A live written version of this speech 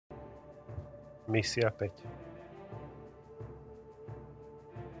Misia 5.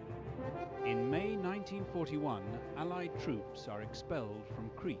 In May 1941, Allied troops are expelled from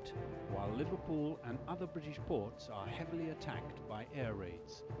Crete, while Liverpool and other British ports are heavily attacked by air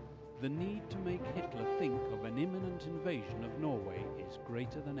raids. The need to make Hitler think of an imminent invasion of Norway is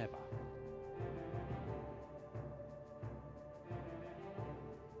greater than ever.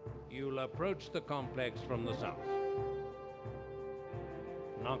 You'll approach the complex from the south.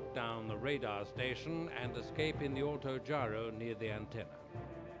 Knock down the radar station and escape in the autogyro near the antenna.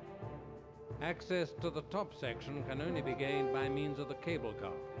 Access to the top section can only be gained by means of the cable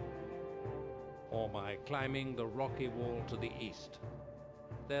car, or by climbing the rocky wall to the east.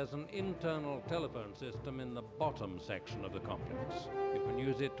 There's an internal telephone system in the bottom section of the complex. You can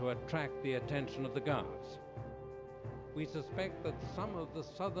use it to attract the attention of the guards. We suspect that some of the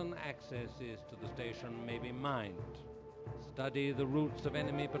southern accesses to the station may be mined. Study the routes of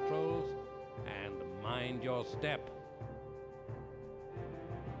enemy patrols and mind your step.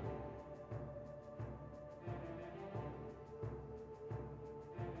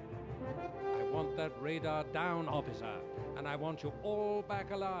 I want that radar down, officer, and I want you all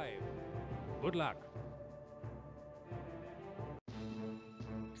back alive. Good luck.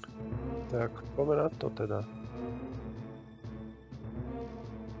 Tak, poďme na to teda.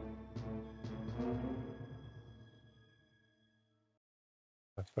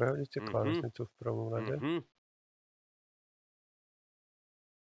 Tak prehodíte klávesnicu v prvom rade.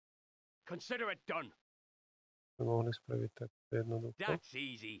 Consider it done. Mohli spraviť tak jednoducho. That's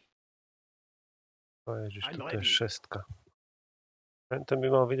easy. O ježiš, toto je 6. Ten by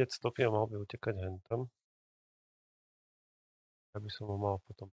mal vidieť stopy a mal by utekať hentam. Aby som ho mal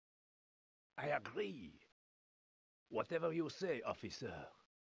potom. I agree. Whatever you say, officer.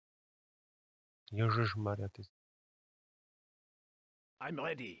 Ježišmaria, ty. I'm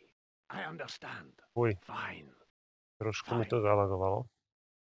ready. I understand. Uj. Fine. Trošku mi to zalagovalo.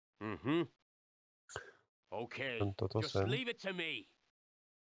 Okay. Toto Just sem. leave it to me.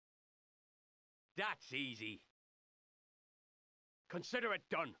 That's easy. Consider it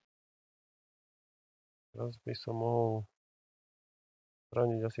done. Teraz by som mohol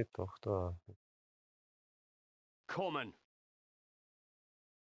zraniť asi tohto. Coming.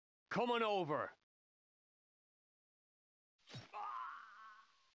 Coming over.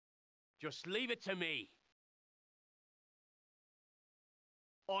 Just leave it to me.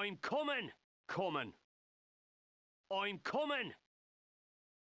 I'm coming. Coming. I'm coming.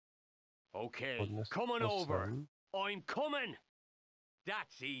 Okay, coming over. I'm coming.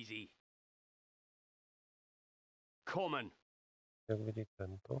 That's easy. Coming. Jak vidí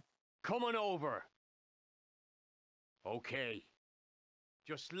tento. Coming over. Okay.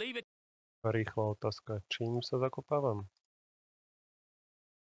 Just leave it. Rýchla otázka. Čím sa zakopávam?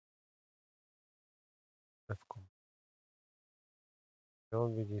 F-kom.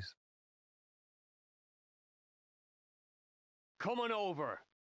 On vidí sa. Coming over.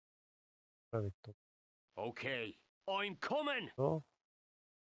 Spraviť to. Okay. I'm coming. No.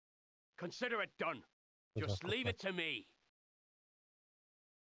 Consider it done. Just leave it to me.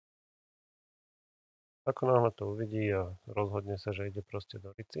 Ako náhle to uvidí a rozhodne sa, že ide proste do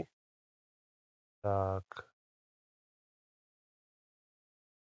rici, tak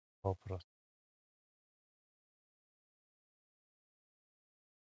ho proste.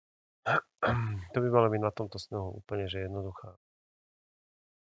 To by malo byť na tomto snehu úplne, že jednoduchá.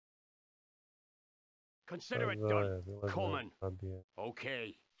 Consider it done. Coming.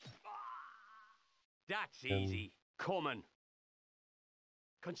 Okay. That's easy. Coming.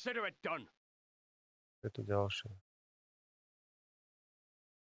 Consider it done. Je tu ďalšie.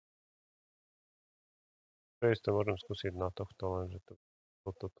 To isté môžem skúsiť na tohto, lenže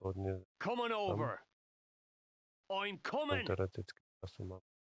toto dnes. Coming over. I'm coming. Teoreticky času mám.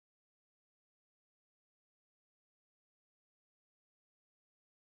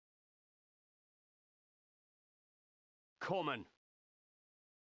 Coming.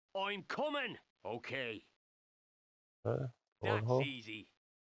 I'm coming. Okay. That's easy.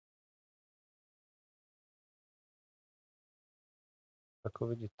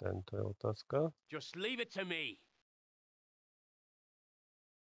 Ako vidí tento je otázka. Just leave it to me.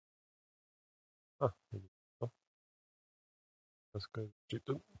 Vidí to. Otázka je, či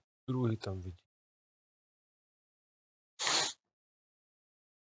to druhý tam vidí.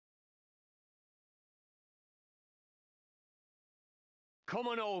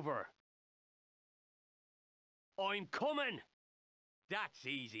 Coming over. I'm coming. That's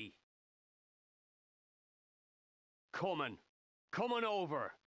easy. Coming. Coming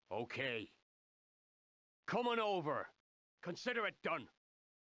over. Okay. Coming over. Consider it done.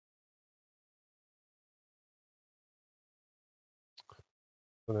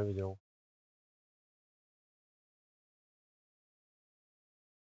 To nevidel.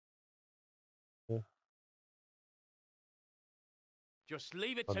 Just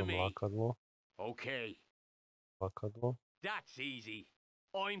leave it to Padom me. lákadlo. Okay. Lákadlo. That's easy.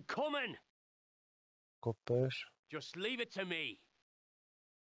 I'm coming. Kopeš. Just leave it to me.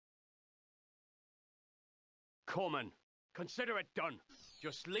 Coming. Consider it done.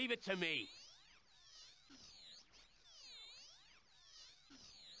 Just leave it to me.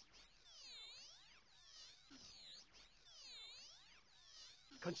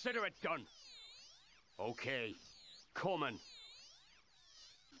 Consider it done. Okay. Coming.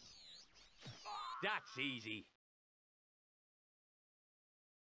 That's easy.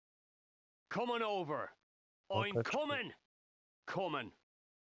 Coming over. I'm Okačku. coming. Coming.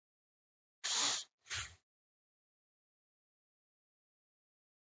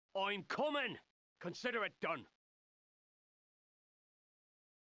 I'm coming. Consider it done.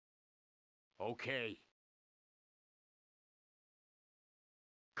 Okay.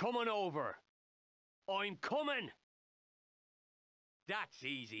 Coming over. I'm coming. That's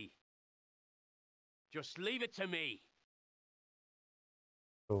easy. Just leave it to me.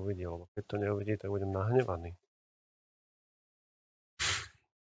 To uvidí, lebo keď to neuvidí, tak budem nahnevaný.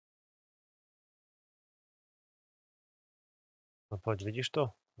 No poď, vidíš to?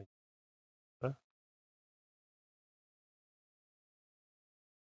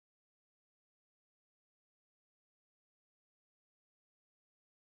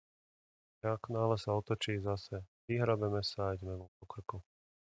 Ako náhle sa otočí zase, vyhrabeme sa a ideme mu po krku.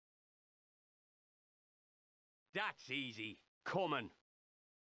 That's easy. Coming.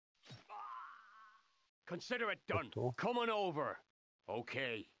 Consider it done. Tu. Coming over.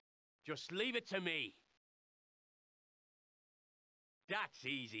 Okay. Just leave it to me. That's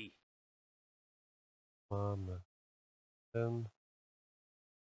easy. Máme ten.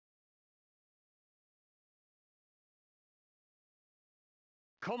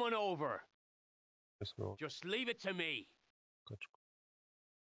 Coming over. Sme Just leave it to me. okačku.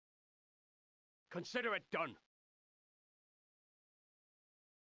 Consider it done.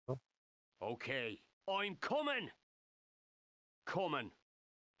 No. Okay. I'm coming. Coming.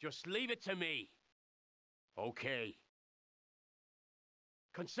 Just leave it to me. Okay.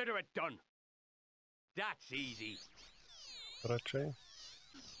 Consider it done. That's easy. Radšej.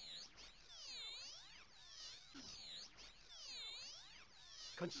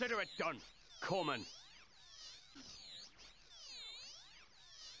 Consider it done. Coming.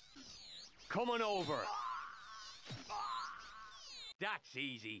 Coming over. That's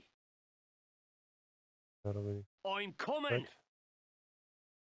easy. Zároveň I'm coming. späť.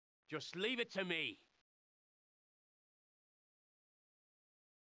 Just leave it to me.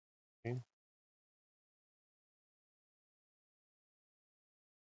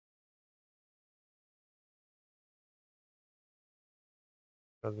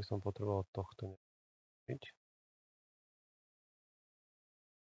 Teraz by som potreboval tohto neviť.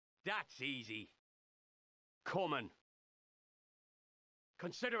 That's easy. Coming.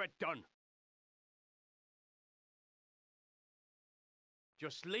 Consider it done.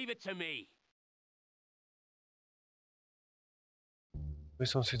 Just leave it to me. By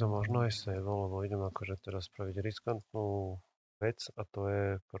som si to možno aj saveol, lebo idem akože teraz spraviť riskantnú vec a to je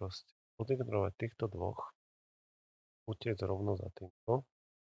proste odignorovať týchto dvoch, utiec rovno za týmto,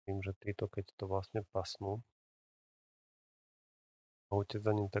 tým, že títo keď to vlastne pasnú a utiec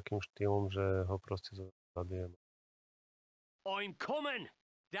za ním takým štýlom, že ho proste zabijem. I'm coming.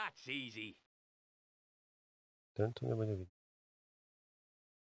 That's easy. Tento nebude vidieť.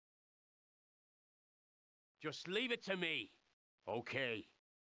 Just leave it to me. Okay.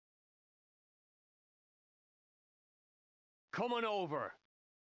 Coming over.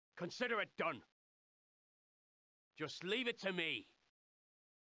 Consider it done. Just leave it to me.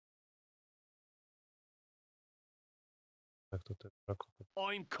 Tak toto je ako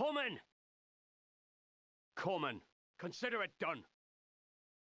I'm coming. Coming. Consider it done.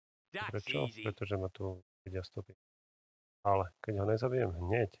 That's prečo? easy. Pretože ma tu vidia stopy. Ale keď ho nezabijem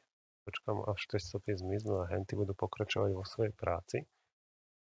hneď, počkám až tie stopy zmiznú a henty budú pokračovať vo svojej práci,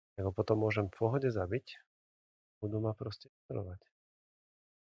 tak ho potom môžem v pohode zabiť, budú ma proste ignorovať.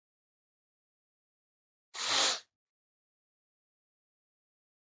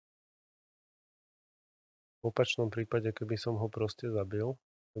 V opačnom prípade, keby som ho proste zabil,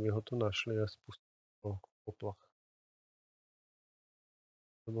 keby ho tu našli a spustili ho poplach.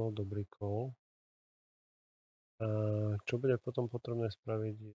 To bol dobrý call. A čo bude potom potrebné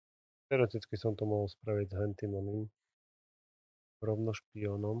spraviť? Teoreticky som to mohol spraviť s hentým oným rovno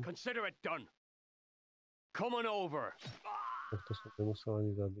špiónom. Consider it done. Coming over. Tak to som nemusel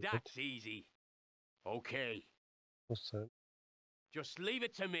ani zabíjať. That's easy. Okay. Musím. Just leave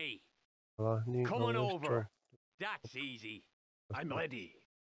it to me. Láhni, Come on ale vieš čo? over. That's easy. I'm ready.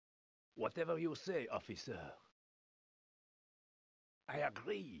 Whatever you say, officer. I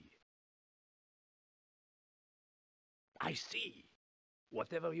agree. I see.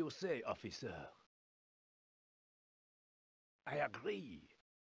 Whatever you say, officer. I agree.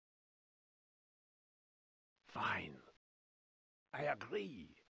 Fine. I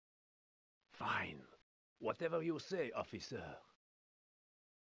agree. Fine. Whatever you say, officer.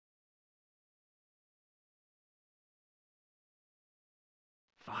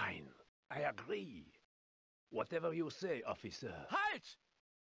 Fine. I agree. Whatever you say, officer. Halt!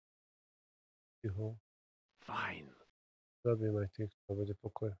 Ticho. Fine. Zabijem aj tých, kto bude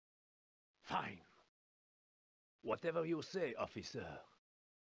pokoj. Fine. Whatever you say, officer.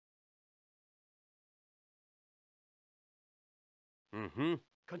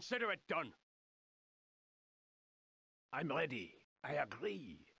 Consider it done. I'm ready. I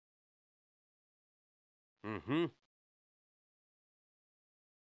agree.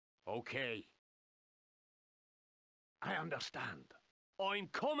 Okay. I understand. I'm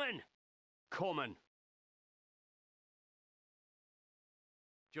coming. Coming.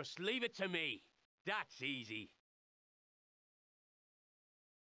 Just leave it to me. That's easy.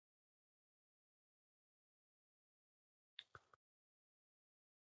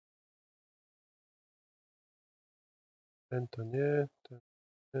 Tento nie, tento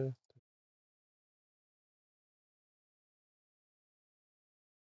nie.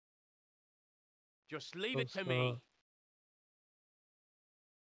 Just leave it to sa- me.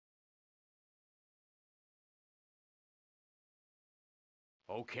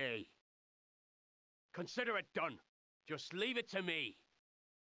 Okay. Consider it done. Just leave it to me.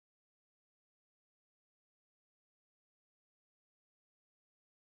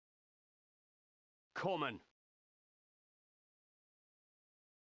 Coming.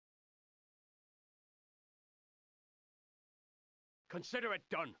 Consider it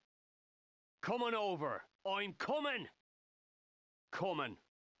done. Coming over. I'm coming. Coming.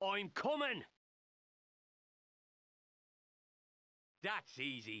 I'm coming. That's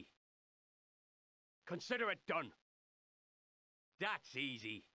easy. Consider it done. That's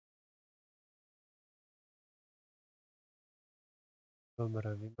easy.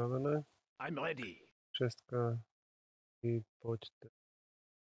 Dobre, vybavené. I'm ready. Šestka. I poďte.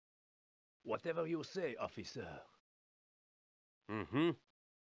 Whatever you say, officer.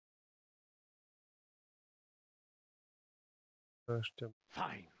 Ešte.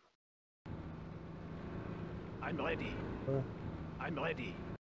 Fine. I'm ready. Huh? I'm ready.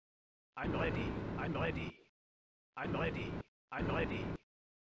 I'm ready. I'm ready. I'm ready. I'm ready.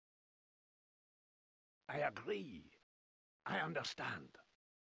 I agree. I understand.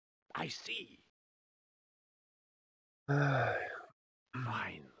 I see.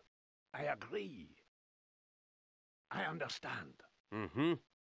 Fine. I agree. I understand.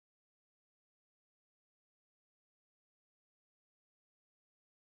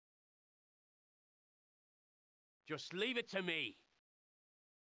 Just leave it to me.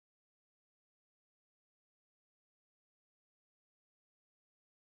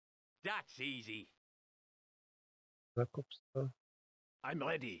 That's easy. Zakop sa. I'm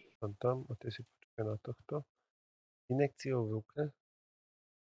ready. Tam a ty si počkaj na tohto. Inekciou v ruke.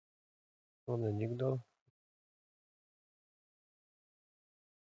 On je nikto.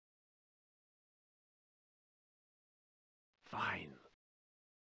 Fine.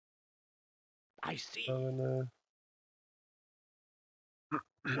 I see. Vybavené.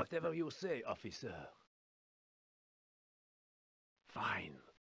 Whatever you say, officer. Fine.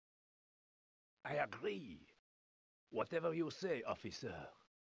 I agree. Whatever you say, officer.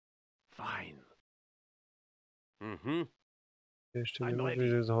 Fine. Ešte I'm nemôžeš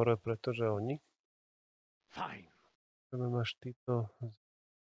ready. ísť hore, pretože oni. Fine. Keď máš týto.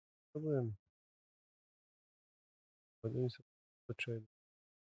 Potrebujem. Hodení sa počujem.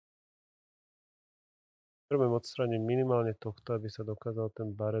 Potrebujem odstrániť minimálne tohto, aby sa dokázal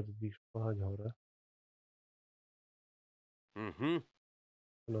ten baret vyšplhať hore.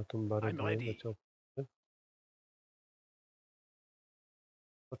 Na tom baret I'm ready. zatiaľ.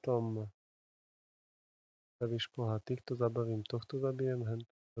 Potom sa vyšplhá týchto zabavím, tohto zabijem,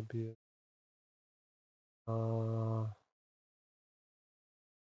 hento zabijem. A...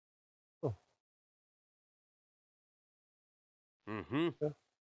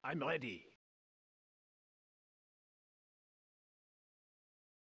 I'm ready.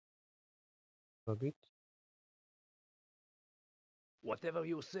 Zabiť. Whatever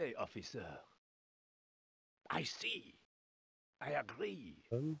you say, officer. I see. I agree.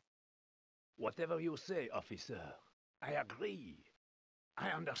 Sem. Whatever you say, officer. I agree. I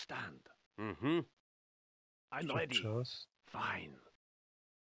understand. Mm-hmm. I'm Ešte ready. čas. Fine.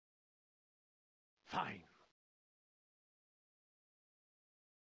 Fine.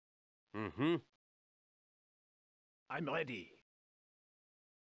 Mm-hmm. I'm ready.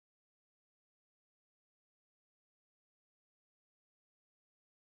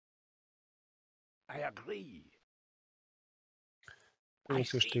 I agree. I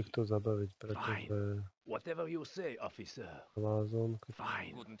Musíš see. týchto zabaviť, pretože Whatever you say, officer. blázon, keď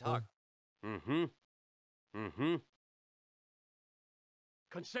Fine. Guten Tag. Mm-hmm. Mm-hmm.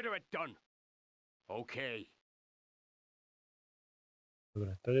 Consider it done. Okay.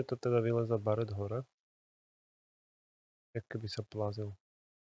 Dobre, tady to teda vyleza baret hore. Jak keby sa plázil.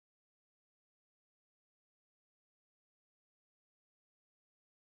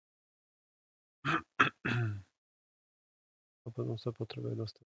 A potom sa potrebuje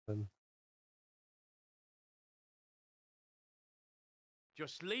dostať sem.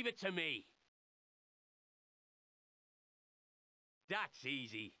 Just leave it to me. That's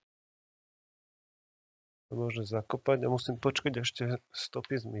easy. To môže zakopať a musím počkať, ešte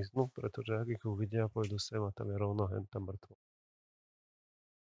stopy zmiznú, pretože ak ich uvidia, pôjdu sem a tam je rovno henta mŕtvo.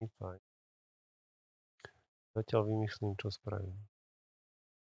 Fajn. Zatiaľ vymyslím, čo spravím.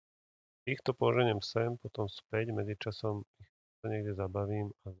 Týchto poženiem sem, potom späť, medzičasom ich niekde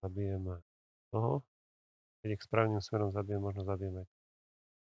zabavím a zabijeme toho. Keď ich správnym smerom zabijem, možno zabijeme.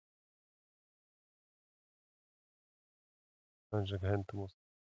 Takže k hentu musím.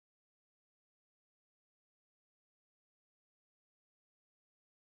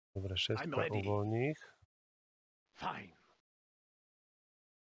 Dobre, 6 uvoľní ich. Fine.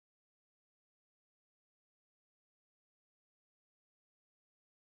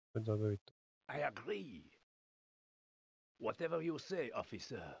 Poď zabaviť to. I agree. Whatever you say,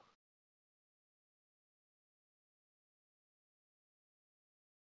 officer.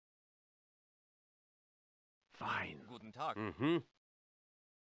 Fine. Guten Tag. Mm-hmm.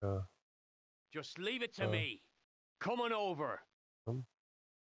 Ja, Just leave it to me. Come on over.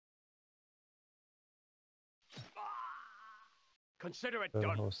 Consider it ten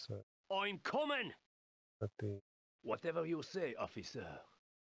done. ho sa I'm coming. na tý, Whatever you say, officer.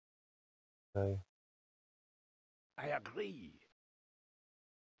 hej, I agree.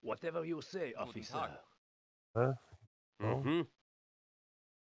 Whatever you say, Guten officer. Tag. no, Mm-hmm.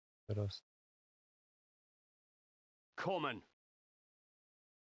 teraz Coming.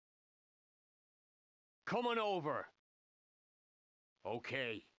 Come on over.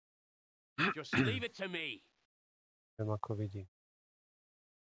 Okay. Just leave it to me. viem, ako vidí.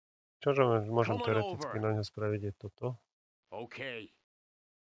 Čože môžem Come on teoreticky over. na ňo spraviť je toto. Okay.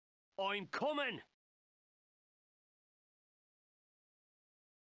 I'm coming.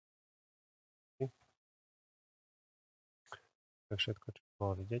 To je všetko, čo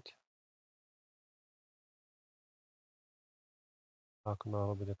mal vidieť. A ako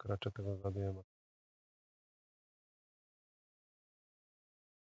náhle bude kráčať, tak ho zabijem.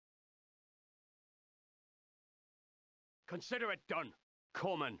 Consider it done.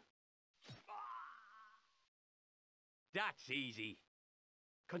 Coming. That's easy.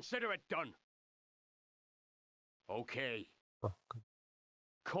 Consider it done. Okay. A, keď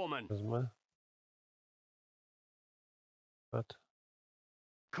Coming. vezme. Pat.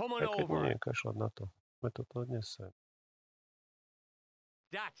 Come on Aj keď over. nie, kašľať na to. My toto odnesem.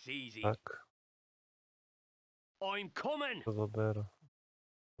 That's easy. Tak, I'm coming. to zober.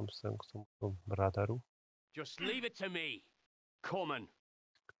 Som sem k tomu radaru. Just leave it to me. Coming.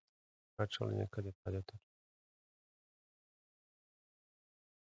 Kráčali niekade tadeto.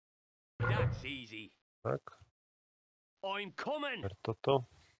 That's easy. Tak, I'm coming. ver toto.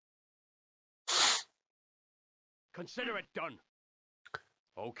 Consider it done.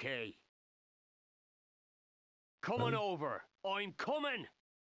 Okay. Come on Done. over. I'm coming.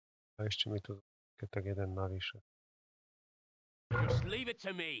 A ešte mi tu keď tak jeden navyše. Just leave it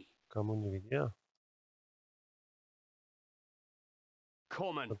to me. Kam oni vidia?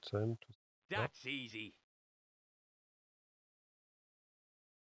 Coming. Poď sem, tu. That's easy.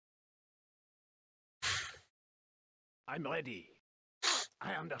 I'm ready.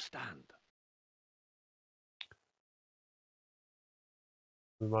 I understand.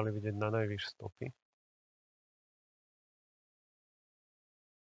 By mali vidieť na najvyš stopy.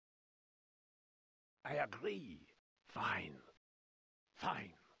 I agree. Fine.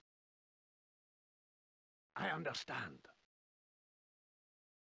 Fine. I understand.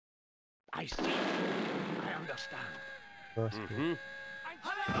 I see. I understand. Naspäť. Mm-hmm.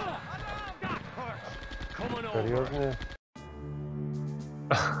 That hurts. Come on over. Seriózne?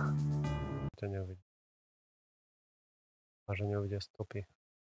 To neuvidí. A že neuvidia stopy.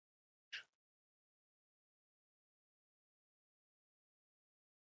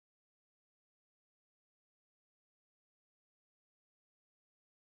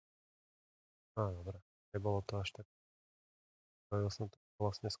 Á, dobre. Nebolo to až tak. Spravil som to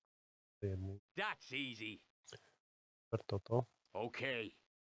vlastne s jedným. That's easy. Toto. Okay.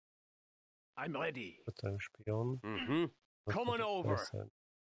 I'm ready. Toto je špión. Mm-hmm. Come on over.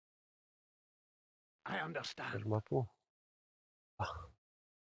 I Máš understand. mapu?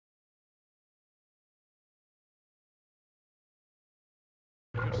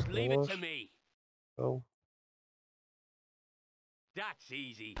 Just leave it to me. Oh, That's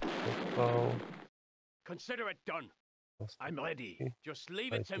easy. pospal. Consider it done. I'm ready. Just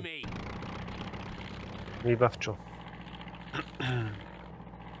leave it to me. Výbavčo.